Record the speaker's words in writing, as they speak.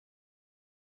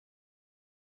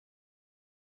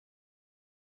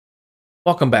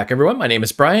Welcome back, everyone. My name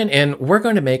is Brian, and we're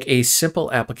going to make a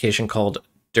simple application called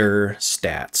dir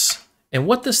stats. And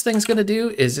what this thing's going to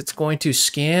do is it's going to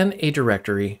scan a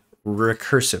directory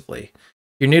recursively. If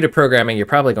you're new to programming, you're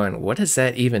probably going, what does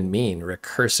that even mean,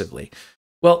 recursively?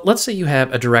 Well, let's say you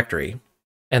have a directory,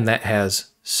 and that has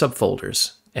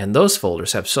subfolders, and those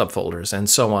folders have subfolders,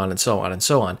 and so on, and so on, and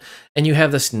so on. And you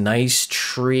have this nice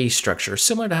tree structure,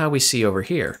 similar to how we see over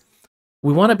here.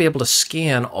 We want to be able to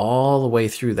scan all the way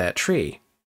through that tree.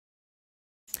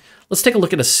 Let's take a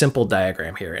look at a simple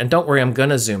diagram here. And don't worry, I'm going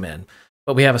to zoom in.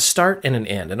 But we have a start and an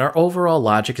end. And our overall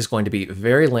logic is going to be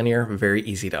very linear, very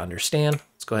easy to understand.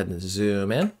 Let's go ahead and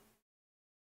zoom in.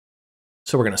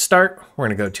 So we're going to start. We're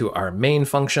going to go to our main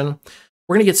function.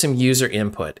 We're going to get some user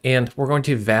input. And we're going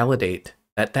to validate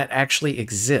that that actually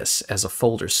exists as a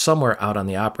folder somewhere out on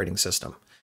the operating system.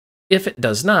 If it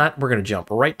does not, we're going to jump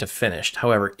right to finished.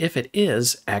 However, if it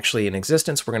is actually in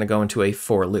existence, we're going to go into a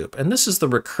for loop. And this is the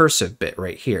recursive bit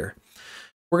right here.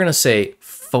 We're going to say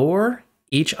for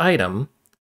each item,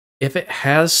 if it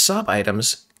has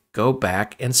sub-items, go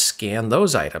back and scan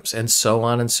those items, and so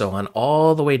on,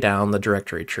 all the way down the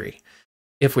directory tree.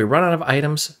 If we run out of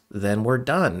items, then we're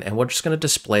done, and we're just going to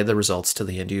display the results to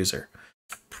the end user.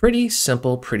 Pretty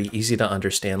simple, pretty easy to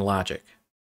understand logic.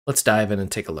 Let's dive in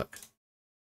and take a look.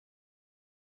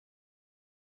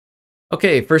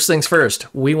 Okay, first things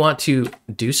first, we want to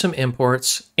do some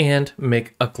imports and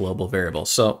make a global variable.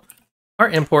 So our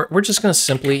import, we're just going to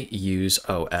simply use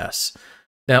OS.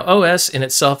 Now OS in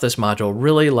itself, this module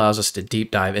really allows us to deep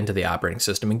dive into the operating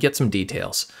system and get some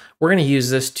details. We're going to use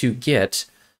this to get,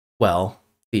 well,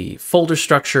 the folder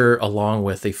structure along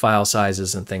with the file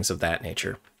sizes and things of that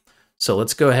nature. So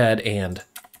let's go ahead and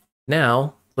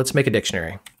now let's make a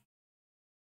dictionary. I'm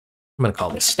going to call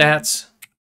this stats.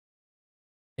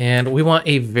 And we want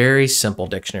a very simple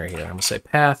dictionary here. I'm going to say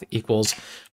path equals.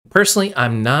 Personally,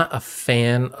 I'm not a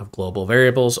fan of global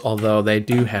variables, although they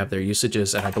do have their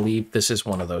usages, and I believe this is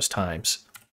one of those times.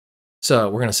 So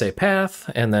we're going to say path,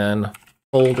 and then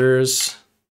folders,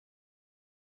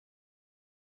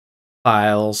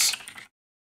 files.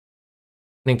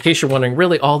 And in case you're wondering,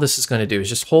 really all this is going to do is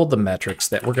just hold the metrics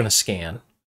that we're going to scan.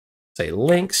 Say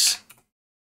links,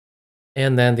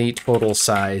 and then the total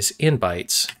size in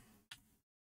bytes.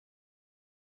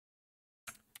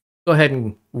 Go ahead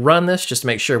and run this just to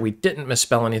make sure we didn't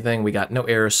misspell anything. We got no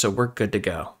errors, so we're good to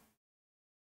go.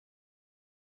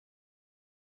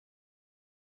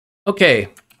 Okay,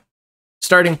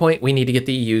 starting point, we need to get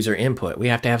the user input. We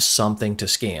have to have something to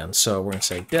scan. So we're going to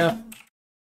say def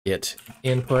get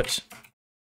input.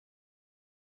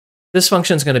 This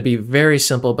function is going to be very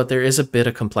simple, but there is a bit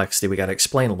of complexity we got to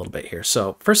explain a little bit here.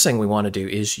 So first thing we want to do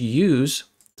is use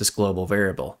this global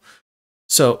variable.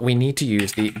 So we need to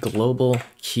use the global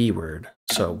keyword.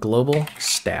 So global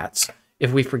stats.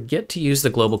 If we forget to use the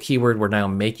global keyword, we're now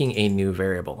making a new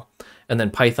variable. And then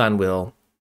Python will,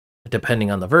 depending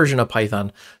on the version of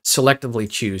Python, selectively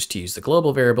choose to use the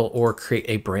global variable or create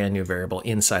a brand new variable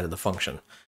inside of the function.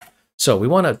 So we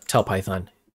want to tell Python,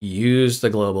 use the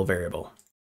global variable.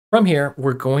 From here,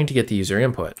 we're going to get the user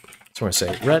input. So we're going to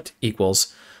say ret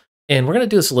equals, and we're going to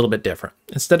do this a little bit different.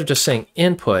 Instead of just saying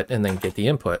input and then get the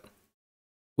input,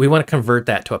 we want to convert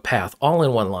that to a path all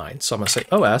in one line. So I'm going to say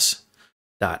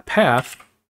os.path.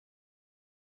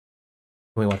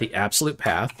 We want the absolute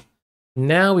path.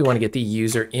 Now we want to get the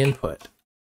user input.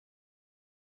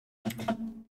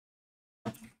 And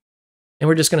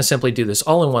we're just going to simply do this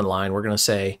all in one line. We're going to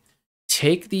say,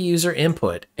 take the user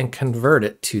input and convert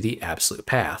it to the absolute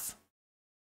path.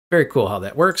 Very cool how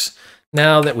that works.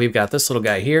 Now that we've got this little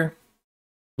guy here,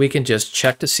 we can just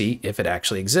check to see if it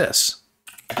actually exists.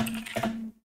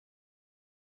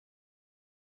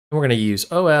 We're going to use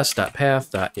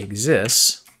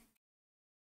os.path.exists.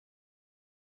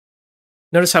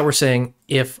 Notice how we're saying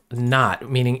if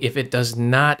not, meaning if it does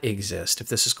not exist, if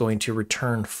this is going to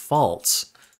return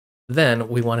false, then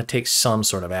we want to take some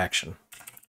sort of action.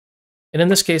 And in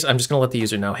this case, I'm just going to let the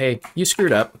user know, hey, you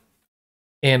screwed up,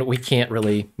 and we can't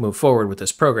really move forward with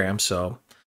this program, so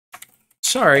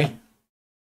sorry,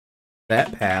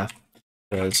 that path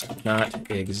does not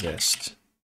exist.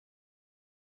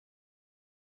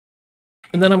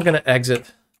 And then I'm going to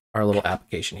exit our little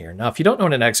application here. Now, if you don't know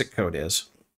what an exit code is,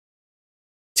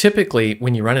 typically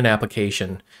when you run an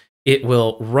application, it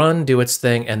will run, do its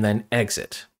thing, and then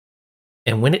exit.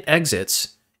 And when it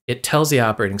exits, it tells the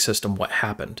operating system what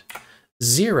happened.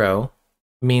 0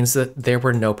 means that there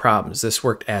were no problems. This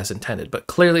worked as intended, but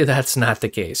clearly that's not the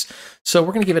case. So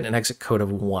we're going to give it an exit code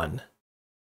of 1.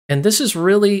 And this is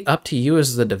really up to you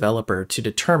as the developer to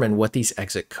determine what these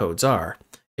exit codes are.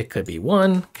 It could be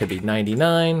 1, could be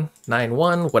 99,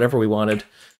 91, whatever we wanted.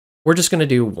 We're just going to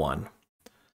do 1.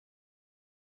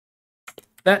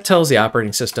 That tells the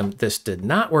operating system this did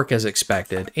not work as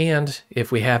expected, and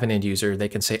if we have an end user, they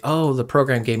can say, oh, the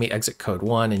program gave me exit code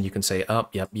 1, and you can say, oh,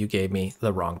 yep, you gave me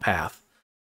the wrong path.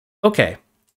 Okay,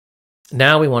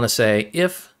 now we want to say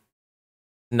if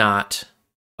not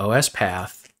os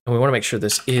path, and we want to make sure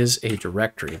this is a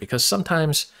directory, because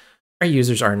sometimes our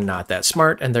users are not that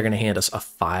smart, and they're going to hand us a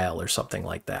file or something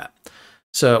like that.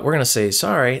 So we're going to say,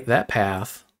 sorry, that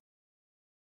path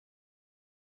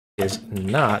is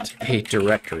not a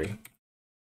directory.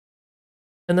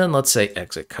 And then let's say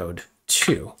exit code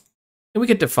 2. And we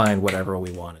could define whatever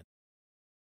we wanted.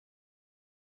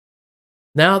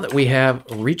 Now that we have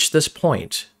reached this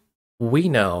point, we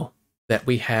know that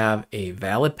we have a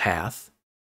valid path,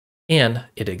 and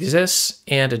it exists,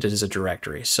 and it is a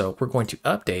directory. So we're going to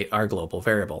update our global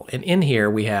variable. And in here,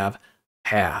 we have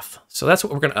path. So that's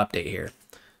what we're going to update here.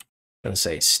 I'm going to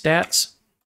say stats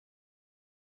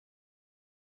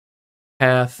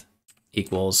path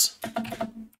equals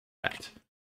that.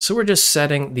 So we're just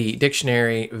setting the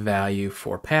dictionary value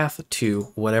for path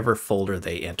to whatever folder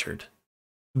they entered.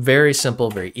 Very simple,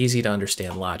 very easy to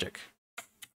understand logic.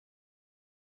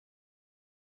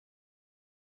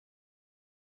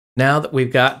 Now that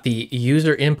we've got the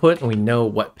user input and we know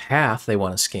what path they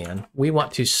want to scan, we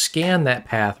want to scan that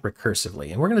path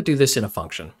recursively. And we're going to do this in a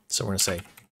function. So we're going to say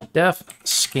def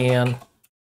scan,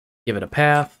 give it a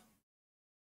path.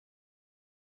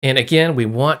 And again, we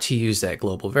want to use that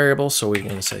global variable. So we're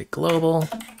going to say global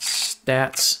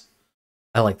stats.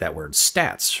 I like that word,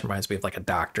 stats. Reminds me of like a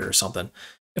doctor or something.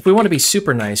 If we want to be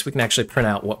super nice, we can actually print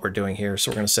out what we're doing here.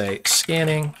 So we're going to say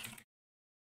scanning,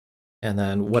 and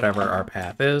then whatever our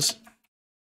path is.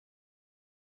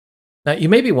 Now, you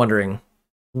may be wondering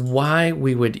why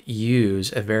we would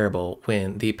use a variable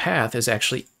when the path is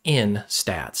actually in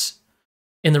stats.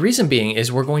 And the reason being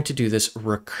is we're going to do this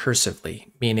recursively,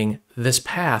 meaning this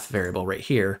path variable right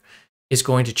here is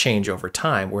going to change over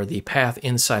time, where the path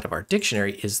inside of our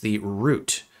dictionary is the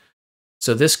root.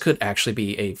 So this could actually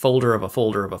be a folder of a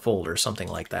folder of a folder, something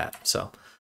like that. So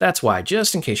that's why,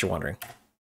 just in case you're wondering.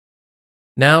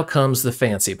 Now comes the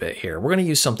fancy bit here. We're going to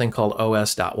use something called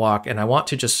os.walk, and I want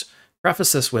to just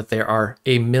preface this with there are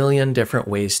a million different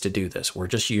ways to do this. We're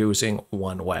just using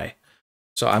one way.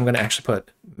 So I'm going to actually put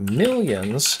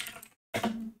millions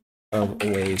of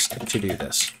ways to do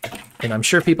this. And I'm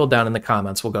sure people down in the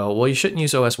comments will go, well, you shouldn't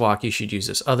use os.walk, you should use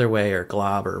this other way, or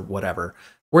glob, or whatever.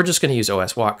 We're just going to use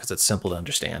os.walk because it's simple to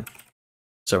understand.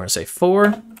 So we're going to say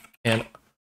for, and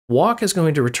walk is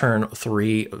going to return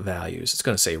 3 values. It's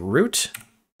going to say root,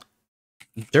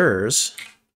 dirs,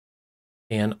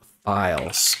 and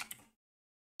files.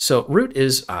 So root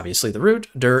is obviously the root,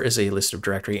 dir is a list of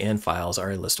directory, and files are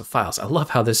a list of files. I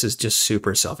love how this is just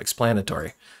super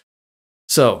self-explanatory.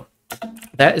 So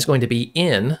that is going to be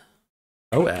in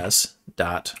os.walk.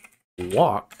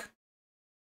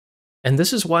 And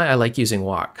this is why I like using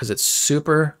walk, because it's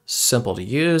super simple to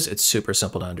use. It's super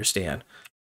simple to understand.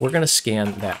 We're going to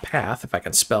scan that path, if I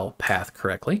can spell path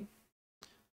correctly.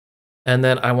 And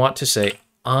then I want to say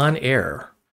on error.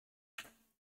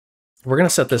 We're going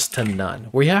to set this to none.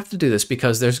 We have to do this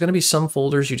because there's going to be some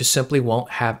folders you just simply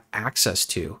won't have access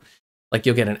to. Like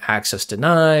you'll get an access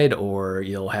denied, or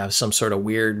you'll have some sort of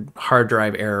weird hard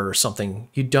drive error or something.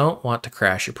 You don't want to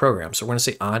crash your program. So we're going to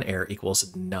say on error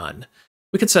equals none.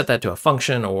 We could set that to a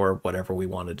function or whatever we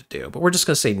wanted to do, but we're just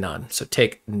going to say none. So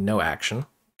take no action.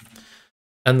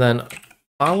 And then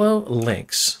follow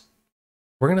links.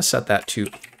 We're going to set that to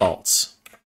false.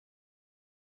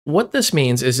 What this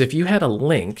means is if you had a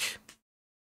link,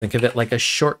 think of it like a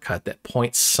shortcut that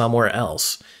points somewhere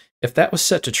else. If that was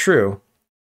set to true,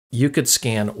 you could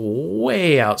scan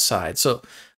way outside. So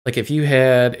like if you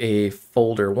had a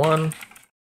folder 1,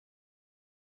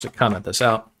 to comment this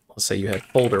out, let's say you had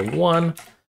folder 1,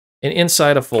 and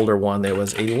inside of folder 1, there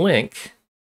was a link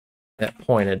that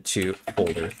pointed to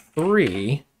folder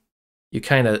 3. You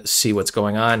kind of see what's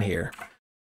going on here.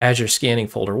 As you're scanning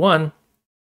folder 1,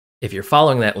 if you're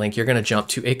following that link, you're going to jump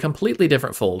to a completely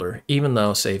different folder, even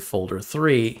though, say, folder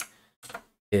 3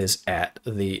 is at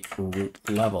the root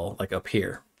level, like up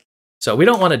here. So we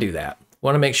don't want to do that. We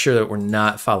want to make sure that we're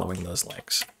not following those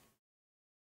links.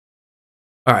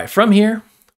 All right, from here,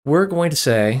 we're going to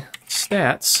say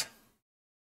stats,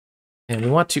 and we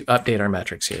want to update our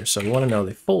metrics here. So we want to know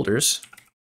the folders,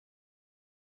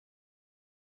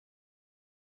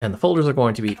 and the folders are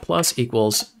going to be plus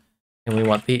equals, and we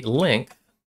want the length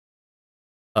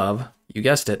of, you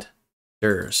guessed it,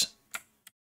 dirs.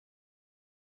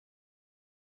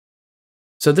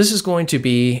 So this is going to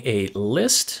be a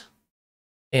list,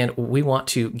 and we want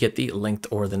to get the length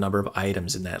or the number of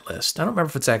items in that list. I don't remember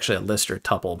if it's actually a list or a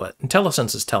tuple, but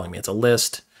IntelliSense is telling me it's a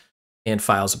list, and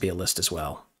files will be a list as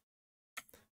well.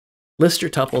 List or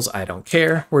tuples, I don't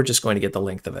care. We're just going to get the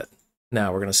length of it.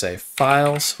 Now we're going to say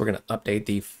files. We're going to update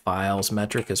the files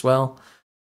metric as well.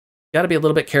 Got to be a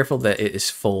little bit careful that it is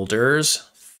folders.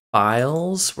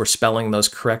 Files, we're spelling those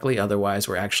correctly. Otherwise,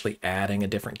 we're actually adding a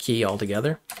different key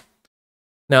altogether.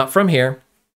 Now from here,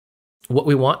 what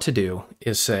we want to do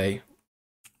is say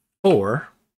for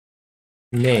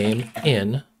name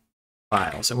in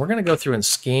files. And we're going to go through and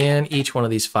scan each one of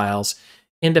these files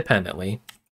independently.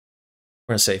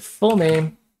 We're going to say full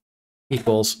name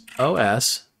equals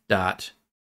os.path.join.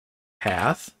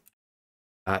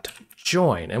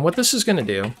 And what this is going to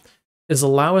do is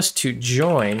allow us to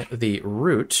join the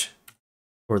root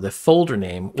or the folder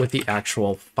name with the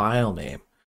actual file name.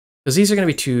 Because these are going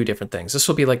to be two different things. This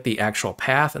will be like the actual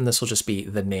path, and this will just be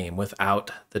the name without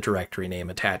the directory name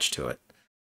attached to it.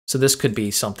 So this could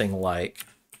be something like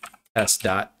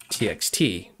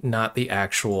s.txt, not the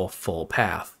actual full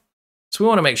path. So we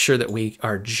want to make sure that we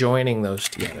are joining those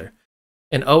together.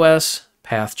 And os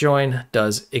path join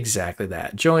does exactly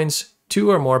that. Joins two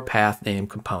or more path name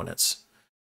components.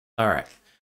 All right.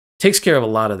 Takes care of a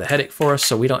lot of the headache for us,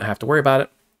 so we don't have to worry about it.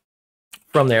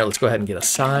 From there, let's go ahead and get a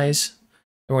size.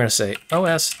 And we're going to say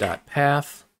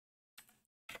os.path.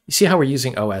 You see how we're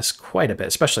using os quite a bit,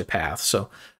 especially path. So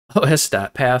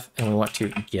os.path, and we want to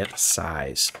get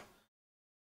size.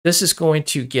 This is going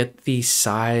to get the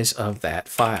size of that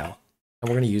file. And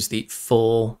we're going to use the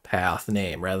full path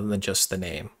name rather than just the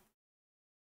name.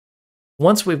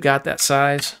 Once we've got that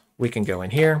size, we can go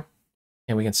in here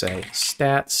and we can say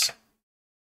stats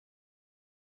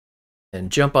and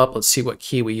jump up. Let's see what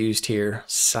key we used here.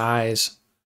 Size.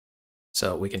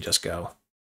 So we can just go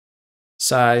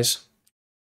size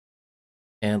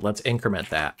and let's increment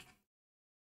that.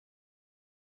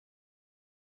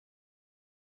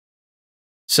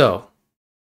 So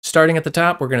starting at the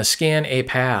top, we're going to scan a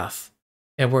path.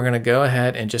 And we're going to go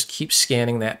ahead and just keep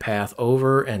scanning that path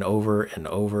over and over and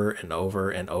over and over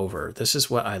and over. This is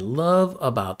what I love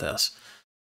about this.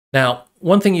 Now,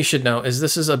 one thing you should know is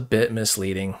this is a bit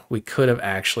misleading. We could have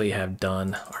actually have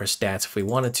done our stats if we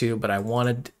wanted to, but I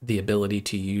wanted the ability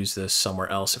to use this somewhere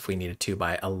else if we needed to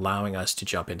by allowing us to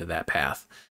jump into that path.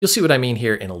 You'll see what I mean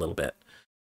here in a little bit.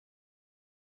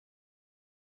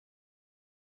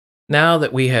 Now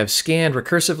that we have scanned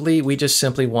recursively, we just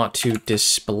simply want to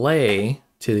display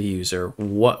to the user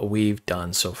what we've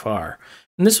done so far.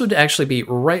 And this would actually be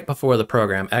right before the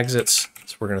program exits.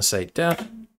 So we're going to say def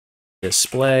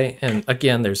display. And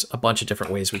again, there's a bunch of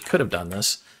different ways we could have done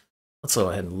this. Let's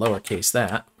go ahead and lowercase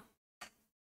that.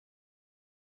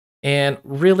 And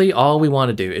really all we want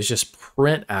to do is just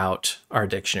print out our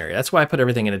dictionary. That's why I put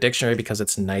everything in a dictionary, because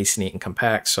it's nice, neat, and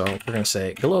compact. So we're going to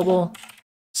say global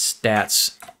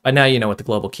stats. By now you know what the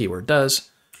global keyword does.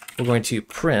 We're going to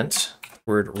print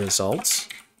word results.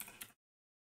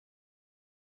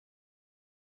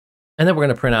 And then we're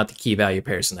going to print out the key value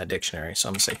pairs in that dictionary. So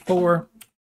I'm going to say for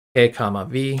k comma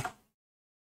v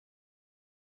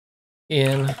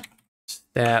in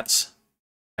stats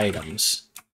items.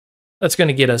 That's going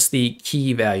to get us the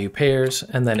key value pairs.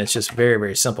 And then it's just very,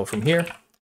 very simple from here.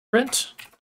 Print.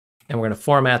 And we're going to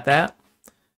format that.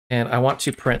 And I want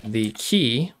to print the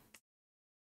key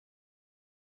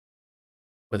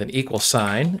with an equal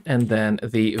sign and then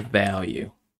the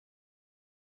value.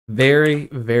 Very,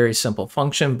 very simple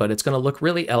function, but it's going to look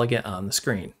really elegant on the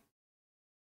screen.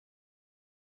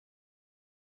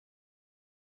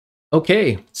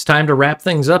 Okay, it's time to wrap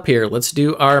things up here. Let's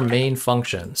do our main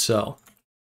function. So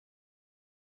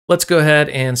let's go ahead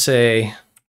and say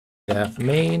def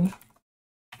main.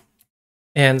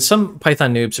 And some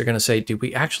Python noobs are going to say, do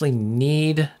we actually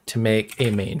need to make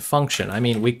a main function? I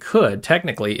mean, we could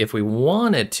technically, if we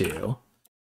wanted to,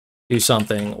 do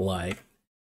something like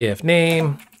if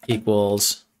name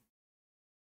equals,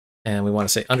 and we want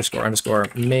to say underscore underscore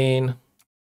main,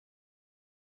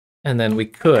 and then we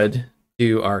could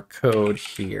do our code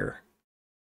here.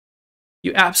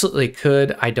 You absolutely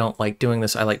could. I don't like doing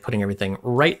this. I like putting everything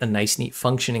right in a nice, neat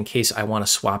function in case I want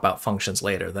to swap out functions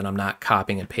later. Then I'm not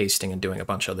copying and pasting and doing a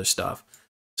bunch of other stuff.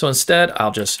 So instead,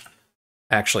 I'll just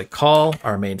actually call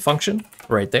our main function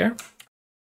right there.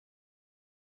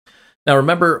 Now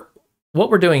remember, what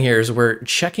we're doing here is we're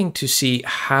checking to see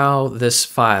how this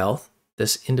file,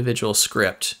 this individual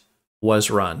script, was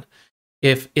run.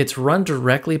 If it's run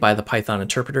directly by the Python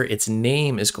interpreter, its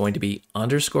name is going to be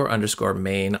underscore underscore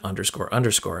main underscore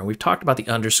underscore. And we've talked about the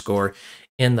underscore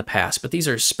in the past, but these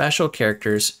are special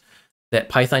characters that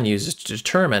Python uses to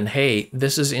determine, hey,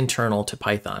 this is internal to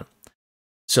Python.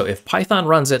 So if Python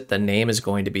runs it, the name is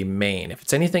going to be main. If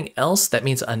it's anything else, that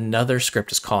means another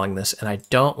script is calling this, and I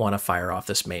don't want to fire off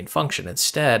this main function.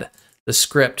 Instead, the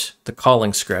script, the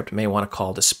calling script, may want to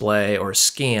call display or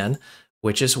scan,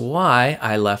 which is why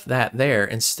I left that there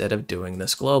instead of doing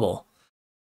this global.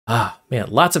 Ah, man,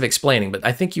 lots of explaining, but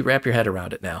I think you wrap your head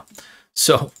around it now.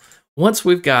 So once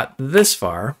we've got this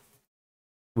far,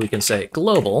 we can say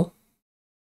global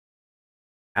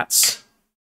stats.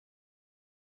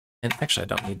 And actually, I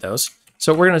don't need those.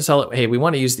 So we're going to tell it, hey, we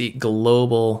want to use the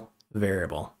global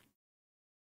variable.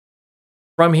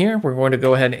 From here, we're going to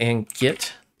go ahead and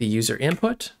get the user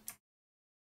input.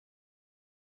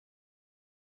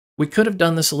 We could have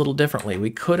done this a little differently. We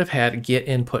could have had get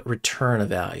input return a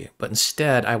value, but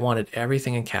instead I wanted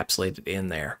everything encapsulated in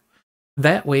there.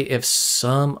 That way, if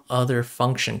some other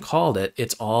function called it,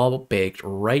 it's all baked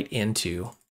right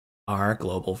into our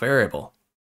global variable.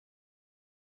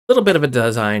 A little bit of a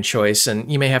design choice,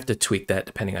 and you may have to tweak that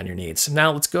depending on your needs.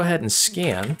 Now let's go ahead and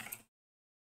scan.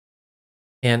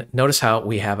 And notice how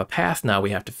we have a path now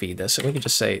we have to feed this. And we can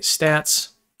just say stats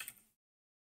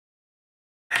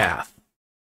path.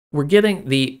 We're getting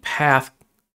the path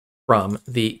from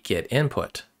the get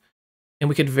input. And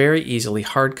we could very easily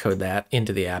hard code that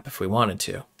into the app if we wanted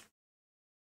to.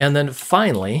 And then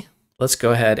finally, let's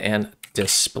go ahead and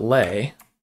display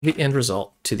the end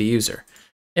result to the user.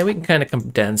 And we can kind of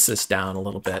condense this down a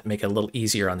little bit, make it a little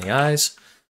easier on the eyes.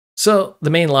 So the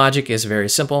main logic is very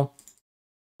simple.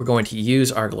 We're going to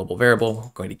use our global variable,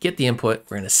 we're going to get the input,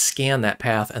 we're going to scan that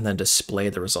path, and then display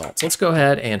the results. Let's go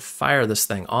ahead and fire this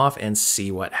thing off and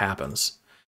see what happens.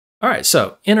 All right,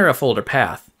 so enter a folder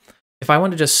path. If I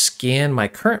want to just scan my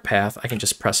current path, I can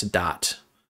just press dot,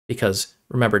 because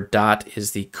remember, dot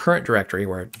is the current directory,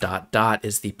 where dot dot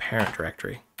is the parent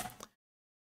directory.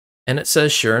 And it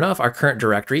says, sure enough, our current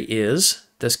directory is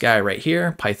this guy right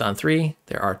here, Python 3.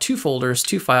 There are 2 folders,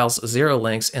 2 files, 0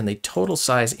 links, and the total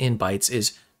size in bytes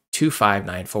is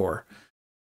 2594.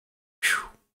 Whew.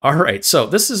 All right, so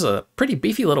this is a pretty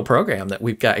beefy little program that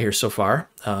we've got here so far.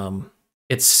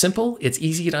 It's simple, it's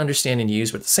easy to understand and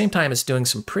use, but at the same time, it's doing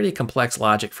some pretty complex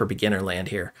logic for beginner land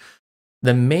here.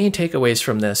 The main takeaways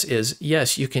from this is,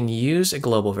 yes, you can use a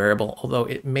global variable, although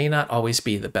it may not always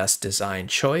be the best design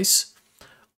choice.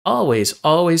 Always,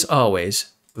 always,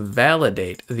 always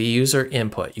validate the user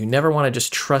input. You never want to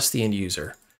just trust the end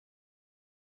user.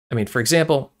 I mean, for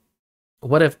example,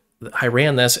 what if I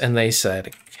ran this and they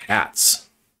said cats?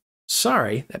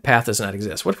 Sorry, that path does not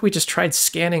exist. What if we just tried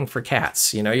scanning for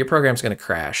cats? You know, your program's going to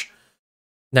crash.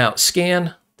 Now,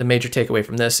 scan, the major takeaway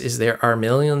from this is there are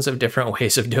millions of different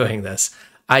ways of doing this.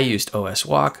 I used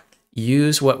os.walk.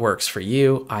 Use what works for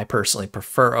you. I personally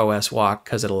prefer os.walk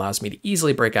because it allows me to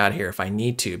easily break out here if I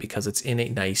need to, because it's in a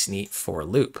nice, neat for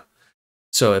loop.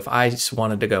 So if I just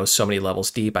wanted to go so many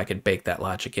levels deep, I could bake that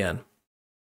logic in.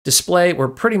 Display, we're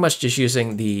pretty much just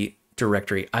using the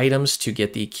directory items to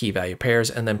get the key value pairs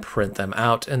and then print them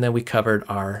out. And then we covered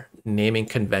our naming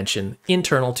convention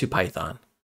internal to Python.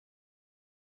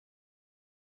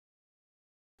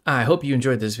 I hope you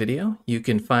enjoyed this video. You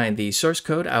can find the source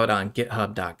code out on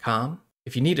github.com.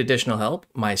 If you need additional help,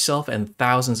 myself and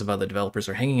thousands of other developers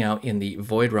are hanging out in the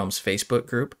Void Realms Facebook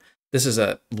group. This is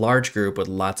a large group with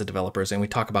lots of developers, and we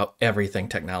talk about everything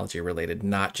technology related,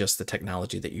 not just the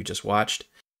technology that you just watched.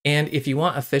 And if you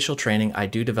want official training, I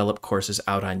do develop courses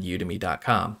out on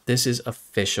udemy.com. This is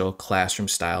official classroom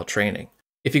style training.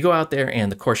 If you go out there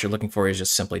and the course you're looking for is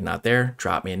just simply not there,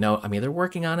 drop me a note. I'm either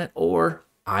working on it or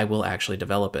I will actually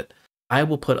develop it. I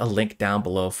will put a link down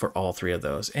below for all 3 of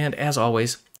those. And as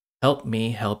always, help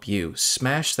me help you.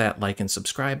 Smash that like and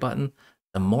subscribe button.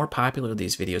 The more popular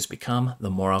these videos become, the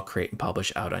more I'll create and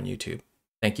publish out on YouTube.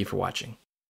 Thank you for watching.